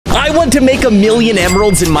I want to make 1,000,000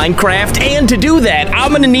 emeralds in Minecraft, and to do that,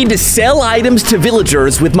 I'm gonna need to sell items to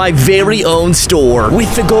villagers with my very own store,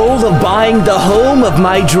 with the goal of buying the home of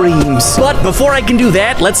my dreams. But before I can do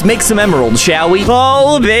that, let's make some emeralds, shall we?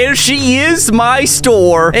 Oh, there she is, my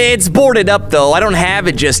store. It's boarded up, though. I don't have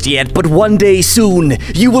it just yet, but one day soon,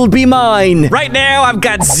 you will be mine. Right now, I've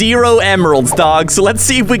got 0 emeralds, dog, so let's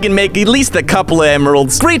see if we can make at least a couple of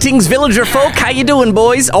emeralds. Greetings, villager folk. How you doing,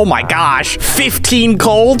 boys? Oh my gosh. 15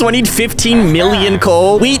 coal? Do I need 15 million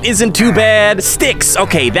coal? Wheat isn't too bad. Sticks.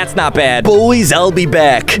 Okay, that's not bad. Boys, I'll be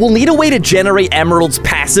back. We'll need a way to generate emeralds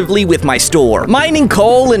passively with my store. Mining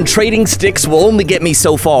coal and trading sticks will only get me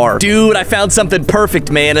so far. Dude, I found something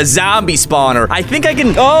perfect, man. A zombie spawner. I think I can...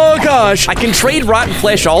 Oh gosh. I can trade rotten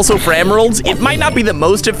flesh also for emeralds. It might not be the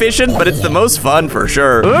most efficient, but it's the most fun for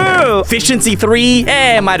sure. Ooh. Efficiency 3.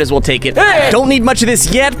 Might as well take it. Don't need much of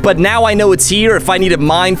this yet, but now I know it's here if I need to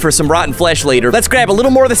mine for some rotten flesh later. Let's grab a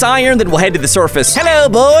little more of this iron, then we'll head to the surface. Hello,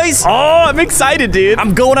 boys. Oh, I'm excited, dude.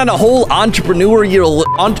 I'm going on a whole entrepreneurial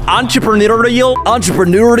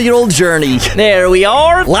journey. There we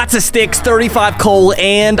are. Lots of sticks, 35 coal,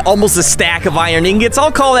 and almost a stack of iron ingots.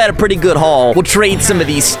 I'll call that a pretty good haul. We'll trade some of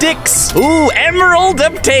these sticks. Ooh, emerald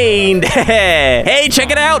obtained. Hey,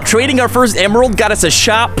 check it out. Trading our first emerald got us a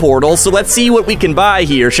shop portal, so let's see what we can buy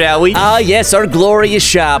here, shall we? Yes, our glorious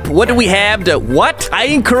shop. What do we have to... What? I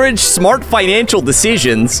encourage smart financial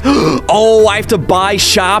decisions. Oh, I have to buy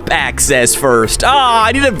shop access first.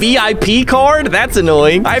 I need a VIP card? That's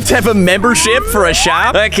annoying. I have to have a membership for a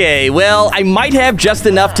shop? Okay, well, I might have just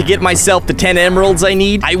enough to get myself the 10 emeralds I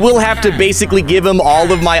need. I will have to basically give him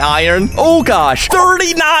all of my iron. Oh, gosh.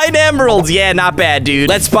 39 emeralds. Yeah, not bad, dude.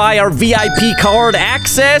 Let's buy our VIP card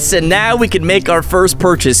access, and now we can make our first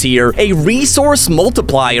purchase here. A resource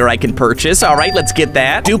multiplier I can purchase. All right, let's get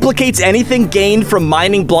that. Duplicates anything gained from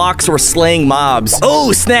mining blocks or slaying mobs.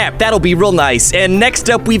 Oh, snap. That'll be real nice. And next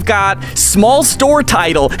up, we've got small store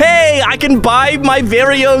title. Hey, I can buy my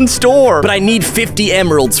very own store, but I need 50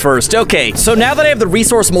 emeralds first. Okay, so now that I have the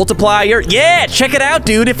resource multiplier, yeah, check it out,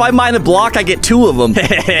 dude. If I mine a block, I get 2 of them.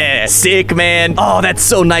 Sick, man. Oh, that's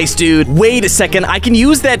so nice, dude. Wait a second. I can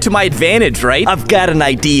use that to my advantage, right? I've got an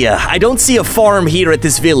idea. I don't see a farm here at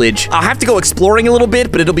this village. I'll have to go exploring a little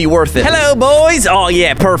bit, but it'll be worth it. Hello, boys. Oh,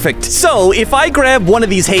 yeah, perfect. So, if I grab one of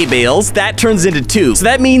these hay bales, that turns into 2. So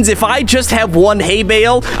that means if I just have 1 hay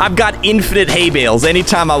bale, I've got infinite hay bales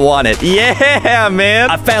anytime I want it. Yeah, man.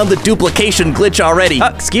 I found the duplication glitch already.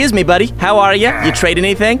 Excuse me, buddy. How are you? You trade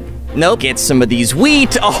anything? Nope. Get some of these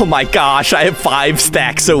wheat. Oh my gosh, I have 5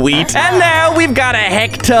 stacks of wheat. And now we've got a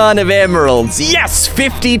heck ton of emeralds. Yes,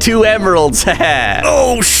 52 emeralds.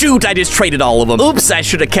 Oh shoot, I just traded all of them. Oops, I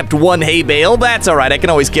should have kept 1 hay bale. That's all right, I can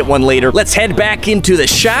always get one later. Let's head back into the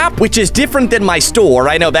shop, which is different than my store.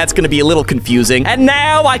 I know that's gonna be a little confusing. And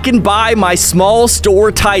now I can buy my small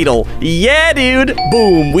store title. Yeah, dude.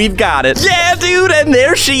 Boom, we've got it. Yeah, dude, and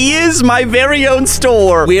there she is, my very own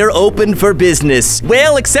store. We're open for business.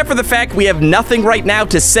 Well, except for the fact we have nothing right now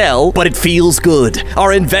to sell, but it feels good.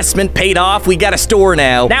 Our investment paid off. We got a store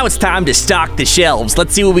now. Now it's time to stock the shelves.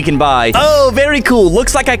 Let's see what we can buy. Oh, very cool.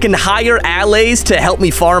 Looks like I can hire allays to help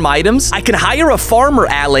me farm items. I can hire a farmer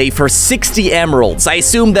allay for 60 emeralds. I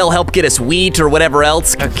assume they'll help get us wheat or whatever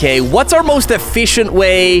else. Okay, what's our most efficient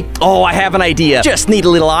way? Oh, I have an idea. Just need a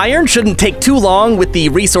little iron. Shouldn't take too long with the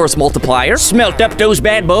resource multiplier. Smelt up those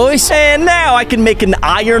bad boys. And now I can make an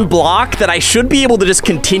iron block that I should be able to just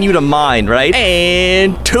continue to mine, right?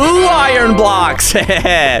 And 2 iron blocks.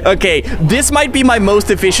 Okay, this might be my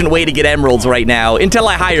most efficient way to get emeralds right now, until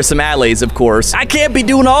I hire some allays, of course. I can't be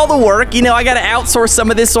doing all the work. You know, I gotta outsource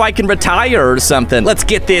some of this so I can retire or something. Let's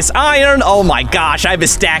get this iron. Oh my gosh, I have a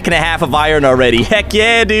stack and a half of iron already. Heck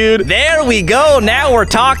yeah, dude. There we go. Now we're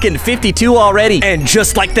talking 52 already. And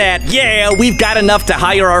just like that, yeah, we've got enough to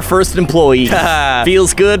hire our first employee.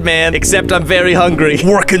 Feels good, man. Except I'm very hungry.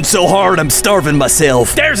 Working so hard, I'm starving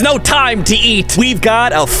myself. There's no time to eat. We've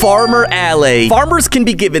got a farmer alley. Farmers can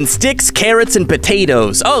be given sticks, carrots, and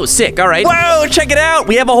potatoes. Oh, sick. All right. Whoa, check it out.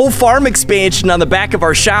 We have a whole farm expansion on the back of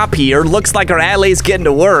our shop here. Looks like our alley's getting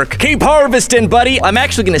to work. Keep harvesting, buddy. I'm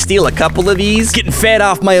actually gonna steal a couple of these. Getting fed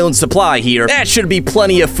off my own supply here. That should be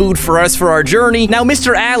plenty of food for us for our journey. Now,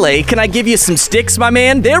 Mr. Alley, can I give you some sticks, my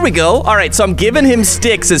man? There we go. All right, so I'm giving him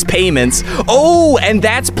sticks as payments. Oh, and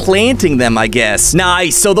that's planting them, I guess.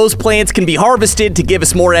 Nice. So those plants can be harvested to give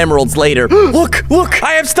us more more emeralds later. Look,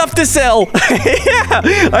 I have stuff to sell.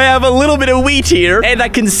 Yeah, I have a little bit of wheat here, and I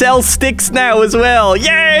can sell sticks now as well.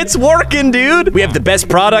 Yeah, it's working, dude. We have the best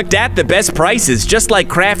product at the best prices, just like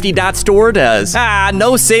Craftee.store does.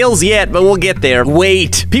 No sales yet, but we'll get there.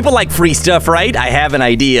 Wait, people like free stuff, right? I have an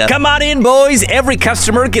idea. Come on in, boys. Every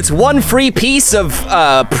customer gets one free piece of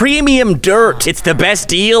premium dirt. It's the best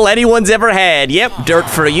deal anyone's ever had. Yep, dirt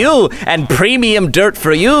for you and premium dirt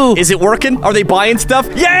for you. Is it working? Are they buying stuff?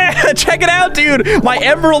 Yeah, check it out, dude. My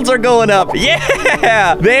emeralds are going up.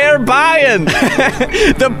 Yeah, they're buying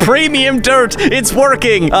the premium dirt. It's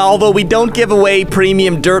working. Although we don't give away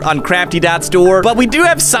premium dirt on Craftee.store, but we do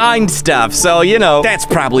have signed stuff, so you know, that's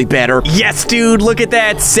probably better. Yes, dude, look at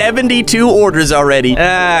that. 72 orders already.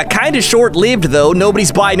 Kind of short-lived, though.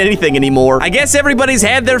 Nobody's buying anything anymore. I guess everybody's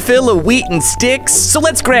had their fill of wheat and sticks, so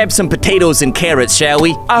let's grab some potatoes and carrots, shall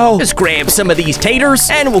we? Oh, just grab some of these taters,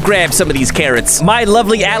 and we'll grab some of these carrots. My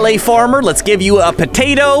lovely alley farmer, let's give you a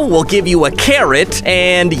potato, we'll give you a carrot,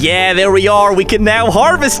 and yeah, there we are. We can now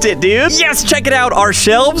harvest it, dude. Yes, check it out. Our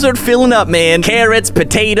shelves are filling up, man. Carrots,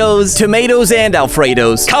 potatoes, tomatoes, and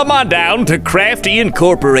Alfredos. Come on down to Craftee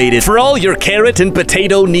Incorporated for all your carrot and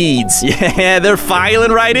potato needs. Yeah, they're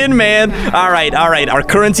filing right in, man. All right. Our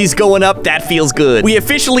currency's going up. That feels good. We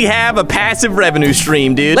officially have a passive revenue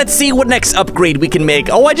stream, dude. Let's see what next upgrade we can make.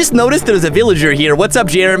 Oh, I just noticed there's a villager here. What's up,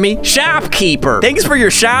 Jeremy? Shopkeeper. Thanks for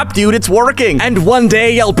your shop, dude. It's working. And one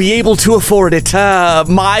day I'll be able to afford it.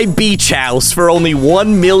 My beach house for only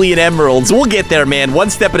 1 million emeralds. We'll get there, man. One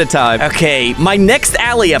step at a time. Okay, my next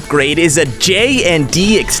alley upgrade is a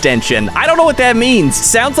J&D extension. I don't know what that means.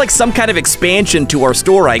 Sounds like some kind of expansion to our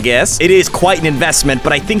store, I guess. It is quite an investment,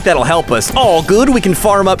 but I think that'll help us. All good. We can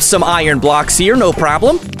farm up some iron blocks here, no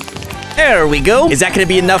problem. There we go. Is that gonna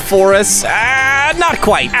be enough for us? Not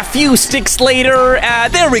quite. A few sticks later,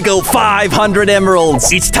 there we go, 500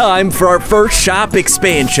 emeralds. It's time for our first shop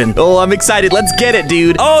expansion. Oh, I'm excited. Let's get it,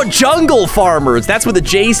 dude. Oh, jungle farmers. That's what the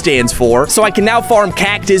J stands for. So I can now farm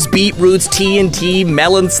cactus, beetroots, TNT,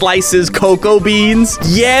 melon slices, cocoa beans.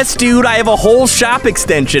 Yes, dude, I have a whole shop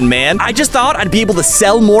extension, man. I just thought I'd be able to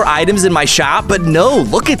sell more items in my shop, but no,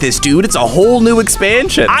 look at this, dude. It's a whole new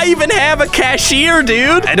expansion. I even have a cashier,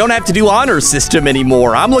 dude. I don't have to do honor system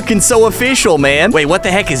anymore. I'm looking so official, man. Wait, what the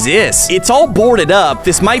heck is this? It's all boarded up.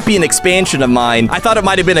 This might be an expansion of mine. I thought it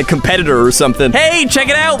might have been a competitor or something. Hey, check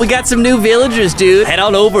it out. We got some new villagers, dude. Head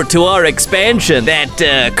on over to our expansion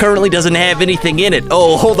that currently doesn't have anything in it.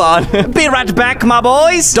 Oh, hold on. Be right back, my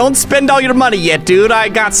boys. Don't spend all your money yet, dude. I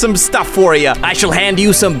got some stuff for you. I shall hand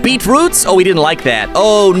you some beetroots. Oh, we didn't like that.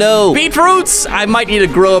 Oh, no. Beetroots? I might need to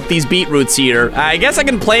grow up these beetroots here. I guess I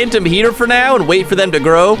can plant them here for now and wait for them to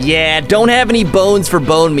grow. Yeah, don't have any bones for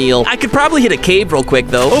bone meal. I could probably hit a cave real quick,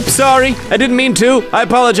 though. Oops, sorry. I didn't mean to. I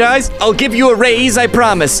apologize. I'll give you a raise, I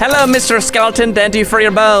promise. Hello, Mr. Skeleton. Thank you for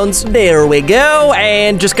your bones. There we go.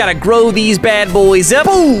 And just gotta grow these bad boys up.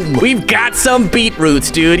 Boom! We've got some beetroots,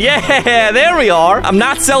 dude. Yeah, there we are. I'm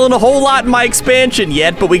not selling a whole lot in my expansion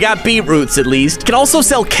yet, but we got beetroots at least. Can also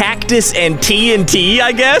sell cactus and TNT,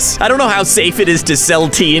 I guess. I don't know how safe it is to sell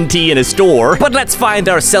TNT in a store, but let's find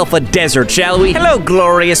ourselves a desert, shall we? Hello,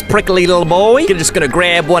 glorious prickly little boy. I'm just gonna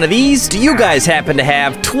grab one of these. Do you guys happen to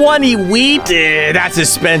have 20 wheat? That's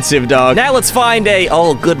expensive, dog. Now let's find a...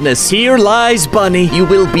 Oh, goodness. Here lies Bunny. You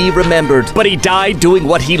will be remembered. But he died doing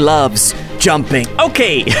what he loves. Jumping.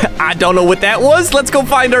 Okay, I don't know what that was. Let's go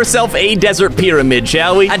find ourselves a desert pyramid,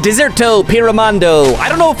 shall we? A deserto pyramando. I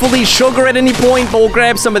don't know if we'll need sugar at any point, but we'll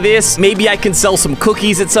grab some of this. Maybe I can sell some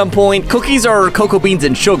cookies at some point. Cookies are cocoa beans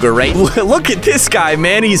and sugar, right? Look at this guy,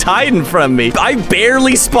 man. He's hiding from me. I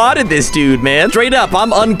barely spotted this dude, man. Straight up,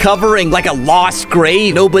 I'm uncovering like a lost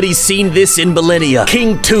grave. Nobody's seen this in millennia.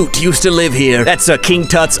 King Toot used to live here. That's King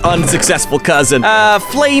Tut's unsuccessful cousin.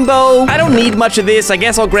 Flame bow. I don't need much of this. I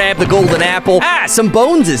guess I'll grab the golden apple. Some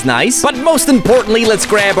bones is nice. But most importantly, let's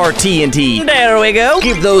grab our TNT. There we go.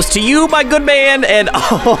 Give those to you, my good man. And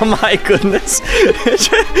oh my goodness.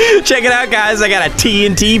 Check it out, guys. I got a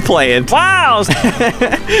TNT plant. Wow.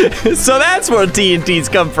 So that's where TNTs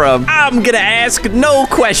come from. I'm gonna ask no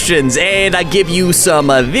questions. And I give you some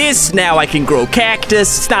of this. Now I can grow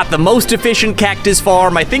cactus. It's not the most efficient cactus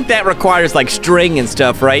farm. I think that requires like string and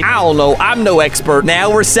stuff, right? I don't know. I'm no expert.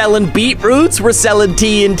 Now we're selling beetroots. We're selling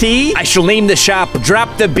TNT. I shall name the shop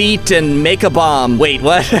Drop the Beat and Make a Bomb. Wait,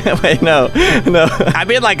 what? Wait, no. I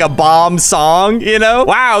mean like a bomb song, you know?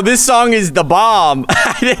 Wow, this song is the bomb.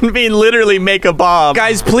 I didn't mean literally make a bomb.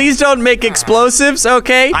 Guys, please don't make explosives,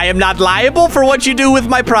 okay? I am not liable for what you do with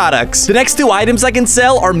my products. The next two items I can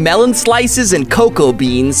sell are melon slices and cocoa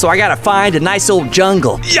beans, so I gotta find a nice old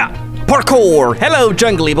jungle. Yeah. Parkour. Hello,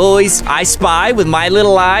 jungly boys. I spy with my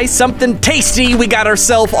little eye something tasty. We got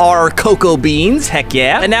ourselves our cocoa beans. Heck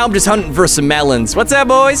yeah. And now I'm just hunting for some melons. What's up,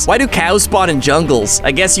 boys? Why do cows spawn in jungles?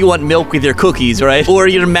 I guess you want milk with your cookies, right? Or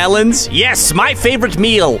your melons? Yes, my favorite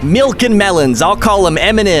meal. Milk and melons. I'll call them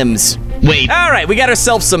M&Ms. Wait. All right, we got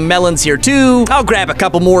ourselves some melons here, too. I'll grab a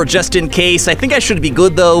couple more just in case. I think I should be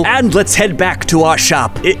good, though. And let's head back to our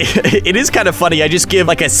shop. It is kind of funny. I just give,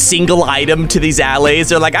 like, a single item to these allays.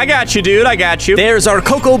 They're like, I got you, dude. I got you. There's our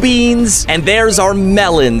cocoa beans, and there's our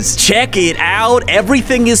melons. Check it out.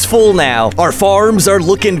 Everything is full now. Our farms are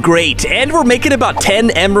looking great, and we're making about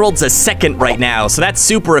 10 emeralds a second right now, so that's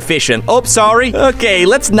super efficient. Oh, sorry. Okay,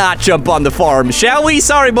 let's not jump on the farm, shall we?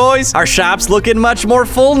 Sorry, boys. Our shop's looking much more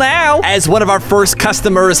full now. As one of our first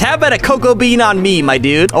customers, how about a cocoa bean on me, my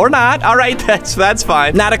dude? Or not. All right, that's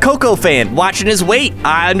fine. Not a cocoa fan. Watching his weight.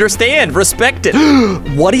 I understand. Respect it.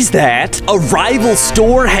 What is that? A rival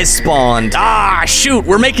store has spawned. Ah, shoot.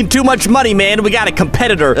 We're making too much money, man. We got a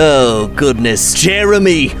competitor. Oh, goodness.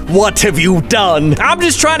 Jeremy, what have you done? I'm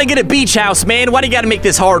just trying to get a beach house, man. Why do you gotta make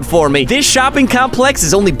this hard for me? This shopping complex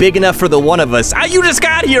is only big enough for the one of us. You just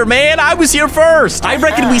got here, man. I was here first. I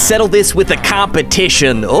reckon we settle this with a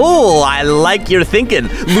competition. Oh, I like your thinking.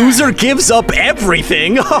 Loser gives up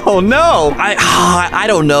everything. Oh, no. I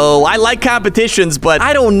don't know. I like competitions, but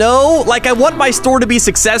I don't know. Like, I want my store to be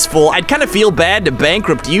successful. I'd kind of feel bad to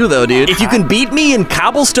bankrupt you, though, dude. If you can beat me in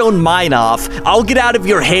cobblestone mine off, I'll get out of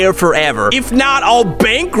your hair forever. If not, I'll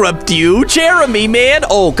bankrupt you. Jeremy, man.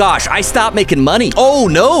 Oh, gosh. I stopped making money. Oh,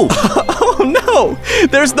 no. Oh, no.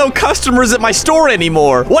 There's no customers at my store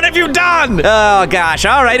anymore. What have you done? Oh, gosh.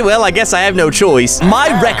 All right. Well, I guess I have no choice.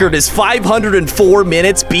 My record is 504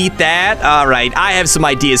 minutes. Beat that. All right. I have some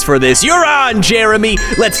ideas for this. You're on, Jeremy.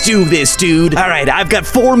 Let's do this, dude. All right. I've got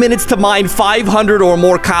 4 minutes to mine 500 or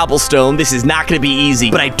more cobblestone. This is not going to be easy,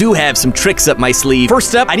 but I do have some tricks up my sleeve.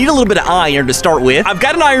 First up, I need a little bit of iron to start with. I've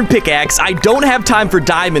got an iron pickaxe. I don't have time for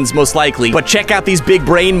diamonds, most likely, but check out these big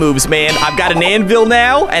brain moves, man. I've got an anvil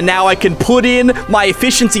now, and now I can put in my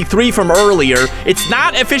efficiency 3 from earlier. It's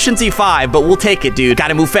not efficiency 5, but we'll take it, dude.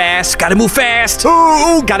 Gotta move fast. Gotta move fast.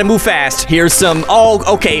 Ooh, gotta move fast. Here's some... Oh,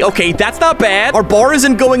 okay. That's not bad. Our bar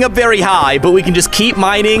isn't going up very high, but we can just keep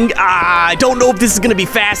mining. I don't know if this is gonna be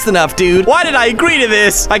fast enough, dude. Why did I agree to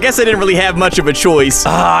this? I guess I didn't really have much of a choice.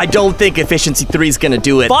 I don't think efficiency 3 is gonna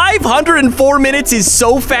do it. 504 minutes is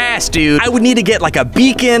so fast, dude. I would need to get like a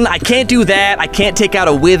beacon. I can't do that. I can't take out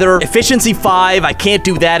a wither. Efficiency 5. I can't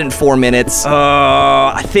do that in 4 minutes.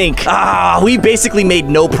 I think... we basically made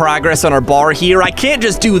no progress on our bar here. I can't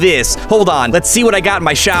just do this. Hold on. Let's see what I got in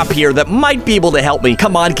my shop here that might be able to help me.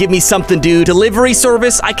 Come on, give me something, dude. Delivery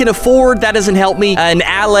service, I can afford. That doesn't help me. An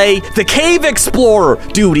alley. The Cave Explorer.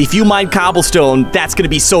 Dude, if you mine cobblestone, that's gonna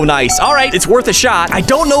be so nice. All right, it's worth a shot. I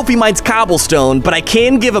don't know if he mines cobblestone, but I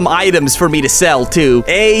can give him items for me to sell, too.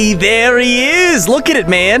 Hey, there he is. Look at it,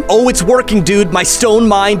 man. Oh, it's working, dude. My stone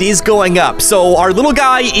mine is going up. So our little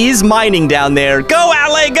guy is mining down there. Go,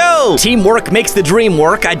 alley, go! Teamwork makes the dream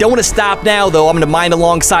work. I don't want to stop now, though. I'm gonna mine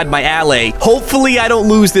alongside my alley. Hopefully, I don't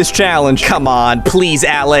lose this challenge. Come on, please,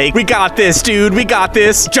 alley. We got this, dude. We got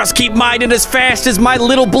this. Just keep mining as fast as my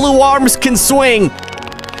little blue arms can swing.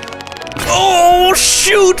 Oh,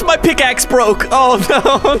 shoot! My pickaxe broke. Oh,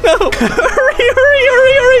 no.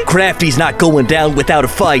 Hurry. Crafty's not going down without a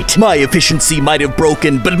fight. My efficiency might have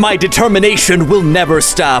broken, but my determination will never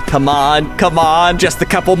stop. Come on. Just a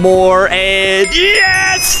couple more, and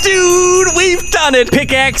yes, dude! We've done it.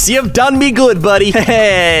 Pickaxe, you've done me good, buddy.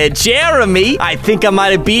 Jeremy, I think I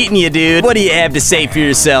might have beaten you, dude. What do you have to say for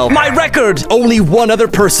yourself? My record! Only one other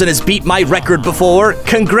person has beat my record before.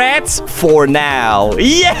 Congrats for now.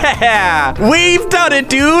 Yeah! We've done it,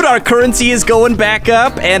 dude. Our currency is going back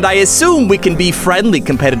up, and I assume we can be friendly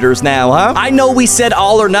competitors now, huh? I know we said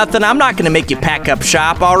all or nothing. I'm not gonna make you pack up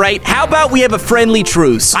shop, all right? How about we have a friendly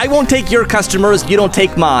truce? I won't take your customers, you don't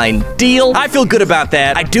take mine. Deal? I feel good about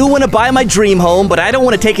that. I do want to buy my dream home, but I don't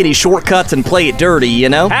want to take any shortcuts and play it dirty, you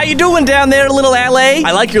know? How you doing down there, little alley?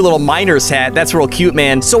 I like your little miner's hat. That's real cute,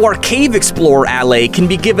 man. So our Cave Explorer alley can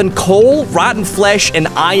be given coal, rotten flesh, and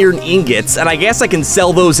iron ingots, and I guess I can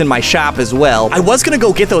sell those in my shop as well. I was gonna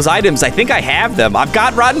go get those items. I think I have them. I've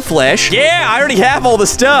got rotten flesh. Yeah, I already have all the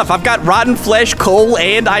stuff. I've got rotten flesh, coal,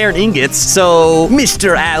 and iron ingots. So,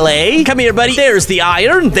 Mr. Alley, come here, buddy. There's the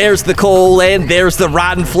iron, there's the coal, and there's the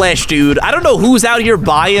rotten flesh, dude. I don't know who's out here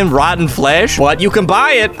buying rotten flesh, but you can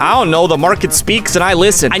buy it. I don't know. The market speaks and I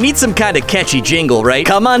listen. I need some kind of catchy jingle, right?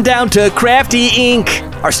 Come on down to Craftee Inc.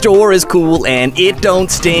 Our store is cool and it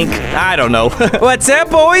don't stink. I don't know. What's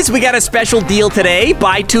up, boys? We got a special deal today.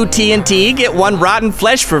 Buy 2 tea TNT, get 1 rotten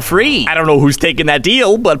flesh for free. I don't know who's taking that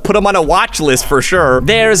deal, but put them on a watch list for sure.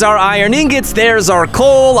 There's our iron ingots, there's our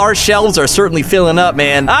coal. Our shelves are certainly filling up,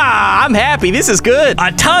 man. I'm happy. This is good.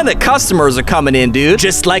 A ton of customers are coming in, dude.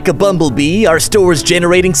 Just like a bumblebee, our store is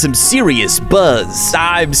generating some serious buzz.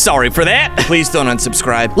 I'm sorry for that. Please don't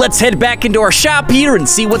unsubscribe. Let's head back into our shop here and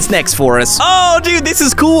see what's next for us. Oh, dude, this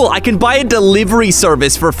is cool. I can buy a delivery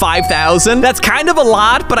service for 5,000. That's kind of a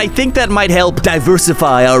lot, but I think that might help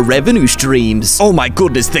diversify our revenue streams. Oh my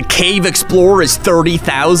goodness, the Cave Explorer is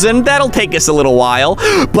 30,000. That'll take us a little while,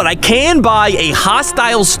 but I can buy a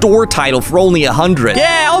hostile store title for only 100.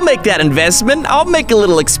 Yeah, I'll make that investment. I'll make a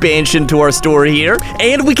little expansion to our store here,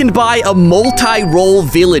 and we can buy a multi-role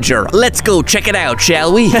villager. Let's go check it out,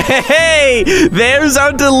 shall we? Hey, there's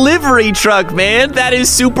our delivery truck, man. That is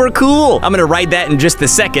super cool. I'm gonna ride that in just a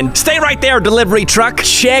second. Stay right there, delivery truck.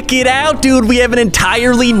 Check it out, dude. We have an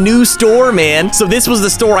entirely new store, man. So this was the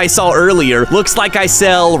store I saw earlier. Looks like I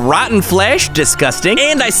sell rotten flesh, disgusting,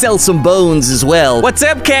 and I sell some bones as well. What's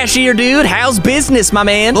up, cashier dude? How's business, my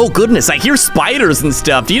man? Oh goodness, I hear spiders and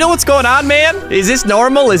stuff. Do you know what's going on, man? Is this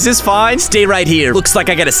normal? Is this fine? Stay right here. Looks like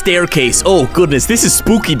I got a staircase. Oh goodness, this is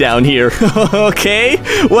spooky down here. Okay,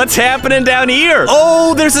 what's happening down here?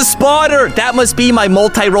 Oh, there's a spawner. That must be my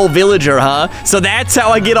multi-role villager, huh? So that's how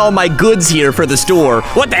I get all my goods here for the store.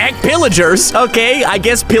 What the heck, pillagers? Okay, I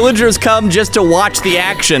guess pillagers come just to watch the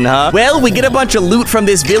action, huh? Well, we get a bunch of loot from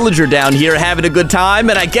this villager down here having a good time,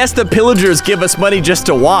 and I guess the pillagers give us money just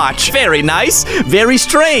to watch. Very nice, very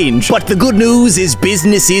strange. But the good news is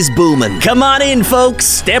business is booming. Come on in, folks.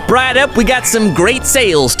 Step right up. We got some great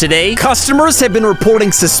sales today. Customers have been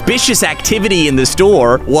reporting suspicious activity in the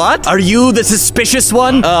store. What? Are you the suspicious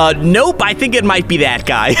one? Nope. I think it might be that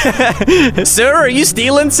guy. Sir, are you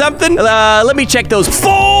stealing something? Let me check those.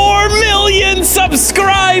 4 million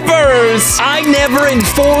subscribers! I never in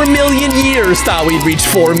 4 million years thought we'd reach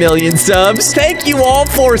 4 million subs. Thank you all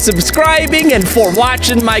for subscribing and for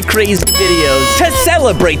watching my crazy videos. To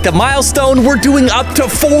celebrate the milestone, we're doing up to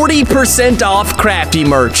 40% off Craftee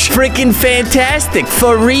merch. Freaking fantastic,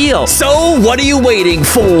 for real. So what are you waiting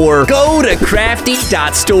for? Go to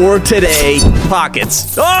craftee.store today.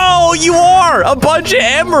 Pockets. Oh, you are! A bunch of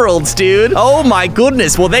emeralds, dude. Oh my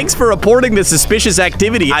goodness. Well, thanks for reporting the suspicious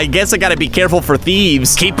activity. I guess I gotta be careful for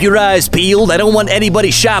thieves. Keep your eyes peeled. I don't want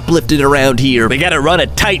anybody shoplifting around here. We gotta run a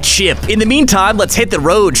tight ship. In the meantime, let's hit the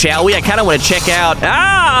road, shall we? I kinda wanna check out...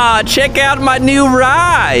 check out my new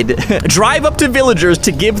ride. Drive up to villagers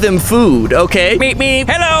to give them food, okay? Meep, meep.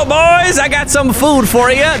 Hello, boys. I got some food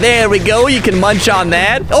for you. There we go. You can munch on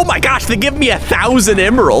that. Oh my gosh, they give me 1,000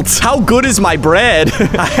 emeralds. How good is my bread?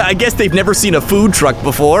 I guess they've never seen a food truck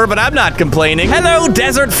before, but I'm not complaining. Hello,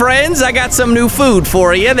 desert friends. I got some new food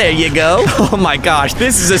for you. There you go. Oh my gosh,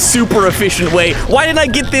 this is a super efficient way. Why didn't I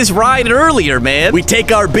get this ride earlier, man? We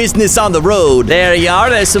take our business on the road. There you are.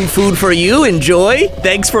 There's some food for you. Enjoy.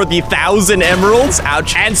 Thanks for the 1,000 emeralds.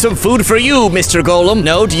 Ouch. And some food for you, Mr. Golem.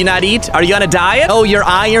 No, do you not eat? Are you on a diet? Oh, you're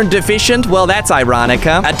iron deficient? Well, that's ironic,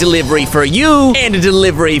 huh? A delivery for you and a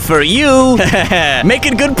delivery for you.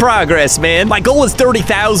 Making good progress, man. My goal is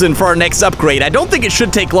 30,000 for our next upgrade. I don't think it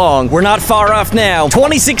should take long. We're not far off now.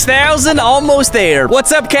 26,000, almost there.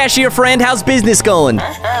 What's up, cashier friend? How's business going?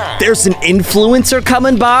 There's an influencer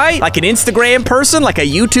coming by? Like an Instagram person? Like a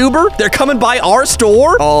YouTuber? They're coming by our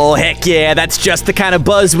store? Oh, heck yeah. That's just the kind of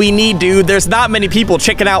buzz we need, dude. There's not many people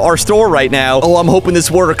checking out our store right now. Oh, I'm hoping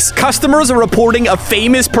this works. Customers are reporting a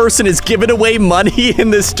famous person is giving away money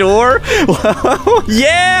in the store.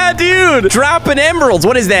 Yeah, dude. Dropping emeralds.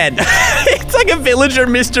 What is that? It's like a villager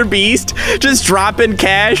Mr. Beast just dropping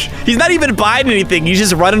cash. He's not even buying anything. He's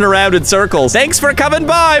just running around in circles. Thanks for coming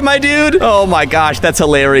by, my dude. Oh my gosh, that's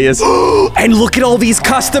hilarious. And look at all these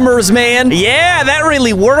customers, man. Yeah, that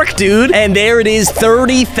really worked, dude. And there it is,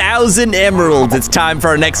 30,000 emeralds. It's time for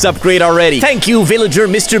our next upgrade already. Thank you, villager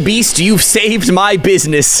Mr. Beast. You've saved my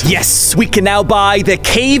business. Yes, we can now buy the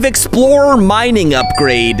Cave Explorer mining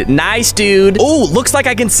upgrade. Nice, dude. Oh, looks like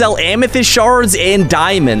I can sell amethyst shards and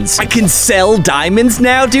diamonds. I can sell diamonds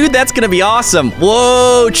now, dude? That's gonna be awesome.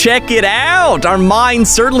 Whoa, check it out. Our mine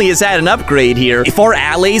certainly has had an upgrade here. If our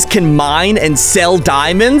allies can mine and sell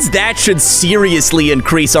diamonds, that should seriously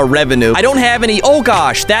increase our revenue. I don't have any... Oh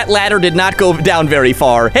gosh, that ladder did not go down very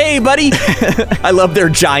far. Hey, buddy. I love their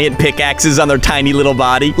giant pickaxes on their tiny little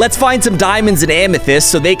body. Let's find some diamonds and amethysts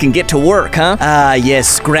so they can get to work, huh? Ah,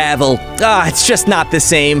 yes, gravel. Ah, it's just not the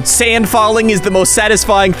same. Sand falling is the most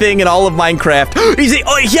satisfying thing in all of Minecraft.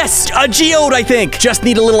 Oh, yes, a geode, I think. Just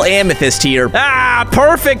need a little amethyst here. Ah,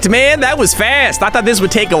 perfect, man. That was fast. I thought this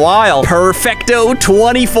would take a while. Perfecto,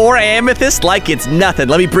 24 amethyst like it's nothing.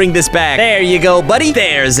 Let me bring this back. There you go, buddy.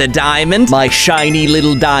 There's a diamond. My shiny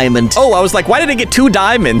little diamond. Oh, I was like, why did I get 2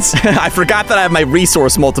 diamonds? I forgot that I have my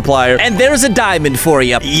resource multiplier. And there's a diamond for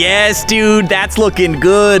you. Yes, dude, that's looking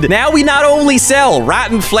good. Now we not only sell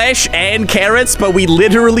rotten flesh and carrots, but we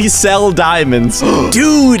literally sell diamonds.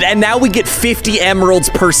 Dude, and now we get 50 emeralds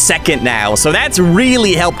per second now. So that's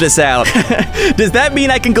really helped us out. Does that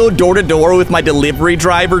mean I can go door to door with my delivery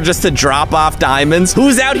driver just to drop off diamonds?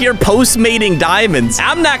 Who's out here post-mating diamonds?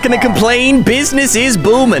 I'm not gonna complain. Business is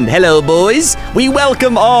booming. Hello, boys. We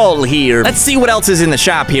welcome all here. Let's see what else is in the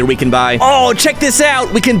shop here we can buy. Oh, check this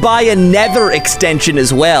out. We can buy a nether extension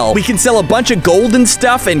as well. We can sell a bunch of golden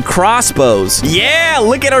stuff and crossbows. Yeah,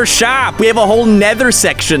 look at our shop. We have a whole nether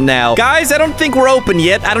section now. Guys, I don't think we're open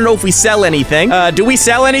yet. I don't know if we sell anything. Do we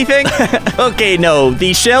sell anything? Okay, no.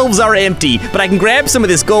 The shelves are empty, but I can grab some of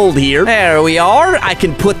this gold here. There we are. I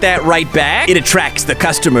can put that right back. It attracts the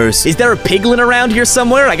customers. Is there a piglin around here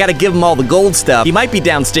somewhere? I gotta give him all the gold stuff. He might be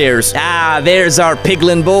downstairs. Ah, there's our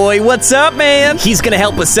piglin boy. What's up, man? He's gonna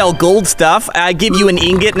help us sell gold stuff. I give you an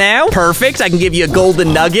ingot now. Perfect. I can give you a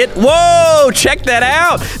golden nugget. Whoa, check that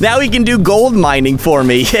out. Now he can do gold mining for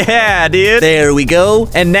me. Yeah, dude. There we go.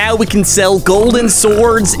 And now we can sell golden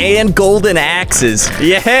swords and golden axes.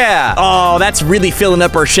 Yeah. Oh, that's really filling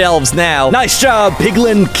up our shelves now. Nice job,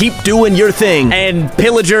 piglin. Keep doing your thing. And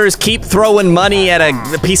pillagers keep throwing money at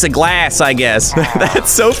a piece of glass, I guess.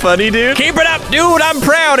 That's so funny, dude. Keep it up, dude. I'm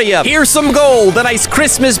proud of you. Here's some gold. A nice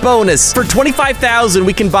Christmas bonus. For 25,000,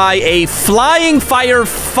 we can buy a flying fire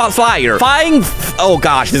flyer. Oh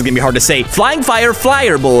gosh, this is gonna be hard to say. Flying fire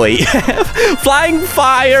flyer boy. Flying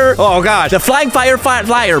fire. Oh gosh, the flying fire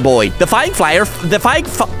flyer boy. The flying fire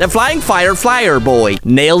flyer boy.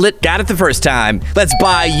 Nailed it. Got it the first time. Let's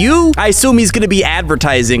buy you. I assume he's gonna be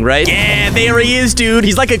advertising, right? Yeah, there he is, dude.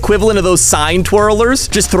 He's like equivalent of those sign twirlers,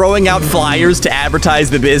 just throwing out flyers to advertise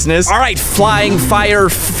the business. All right, flying fire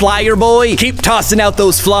flyer boy. Keep tossing out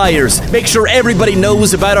those flyers. Make sure everybody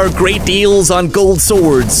knows about our great deals on gold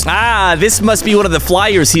swords. Ah, this must be one of the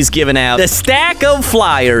flyers he's giving out. The stack of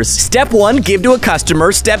flyers. Step 1, give to a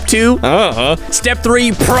customer. Step 2, Step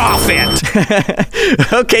 3,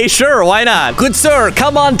 profit. Okay, sure, why not? Good sir,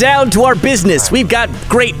 come on down to our business. We've got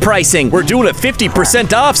great pricing. We're doing a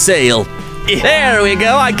 50% off sale. There we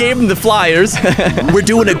go. I gave him the flyers. We're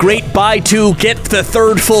doing a great buy 2, get the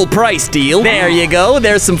 3rd full price deal. There you go.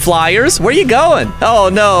 There's some flyers. Where you going? Oh,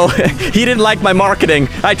 no. He didn't like my marketing.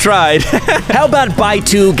 I tried. How about buy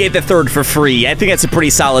 2, get the 3rd for free? I think that's a pretty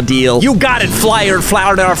solid deal. You got it,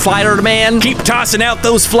 flyer man. Keep tossing out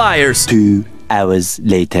those flyers. 2 hours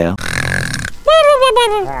later.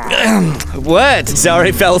 What?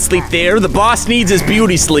 Sorry, fell asleep there. The boss needs his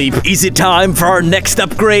beauty sleep. Is it time for our next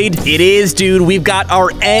upgrade? It is, dude. We've got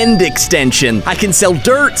our end extension. I can sell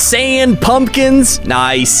dirt, sand, pumpkins.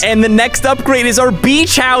 Nice. And the next upgrade is our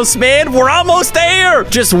beach house, man. We're almost there.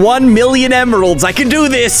 Just 1 million emeralds. I can do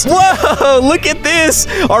this. Whoa, look at this.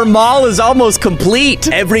 Our mall is almost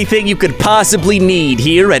complete. Everything you could possibly need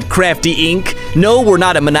here at Craftee Inc. No, we're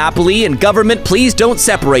not a monopoly, and government, please don't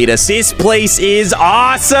separate us. This place is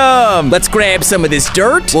awesome. Let's grab some of this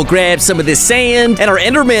dirt. We'll grab some of this sand. And our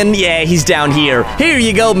Enderman, yeah, he's down here. Here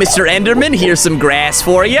you go, Mr. Enderman. Here's some grass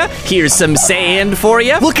for you. Here's some sand for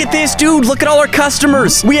you. Look at this, dude. Look at all our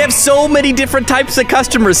customers. We have so many different types of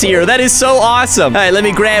customers here. That is so awesome. All right, let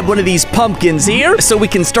me grab one of these pumpkins here so we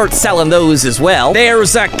can start selling those as well.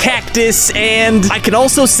 There's a cactus, and I can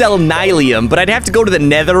also sell nylium, but I'd have to go to the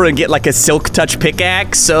nether and get like a silk touch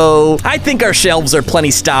pickaxe, so I think our shelves are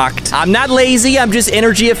plenty stocked. I'm not lazy. I'm just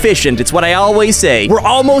energy efficient. It's what I always say. We're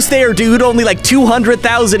almost there, dude. Only like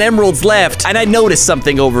 200,000 emeralds left. And I noticed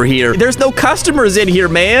something over here. There's no customers in here,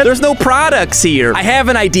 man. There's no products here. I have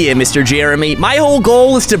an idea, Mr. Jeremy. My whole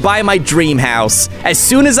goal is to buy my dream house. As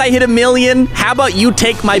soon as I hit 1 million, how about you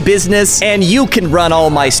take my business and you can run all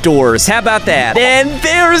my stores? How about that? And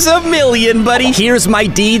there's 1 million, buddy. Here's my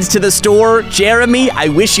deeds to the store. Jeremy, I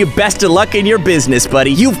wish you best of luck in your business,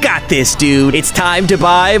 buddy. You've got this, dude. It's time to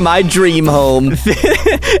buy my dream home.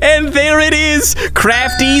 And there it is,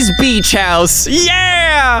 Craftee's beach house.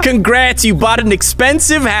 Yeah! Congrats, you bought an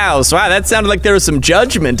expensive house. Wow, that sounded like there was some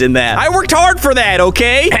judgment in that. I worked hard for that,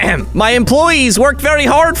 okay? My employees worked very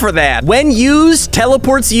hard for that. When used,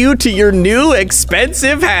 teleports you to your new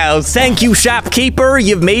expensive house. Thank you, shopkeeper.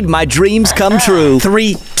 You've made my dreams come true.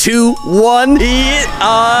 3, 2, 1. Here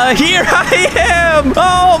I am.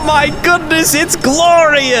 Oh my goodness, it's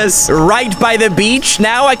glorious. Right by the beach.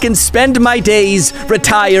 Now I can spend my days days,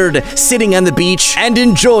 retired, sitting on the beach, and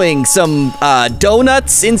enjoying some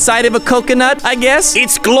donuts inside of a coconut, I guess.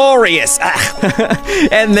 It's glorious.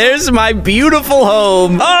 And there's my beautiful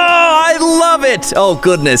home. Oh, I love it. Oh,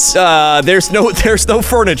 goodness. There's no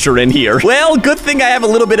furniture in here. Well, good thing I have a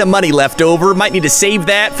little bit of money left over. Might need to save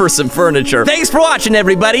that for some furniture. Thanks for watching,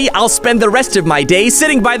 everybody. I'll spend the rest of my day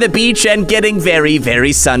sitting by the beach and getting very,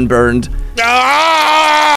 very sunburned.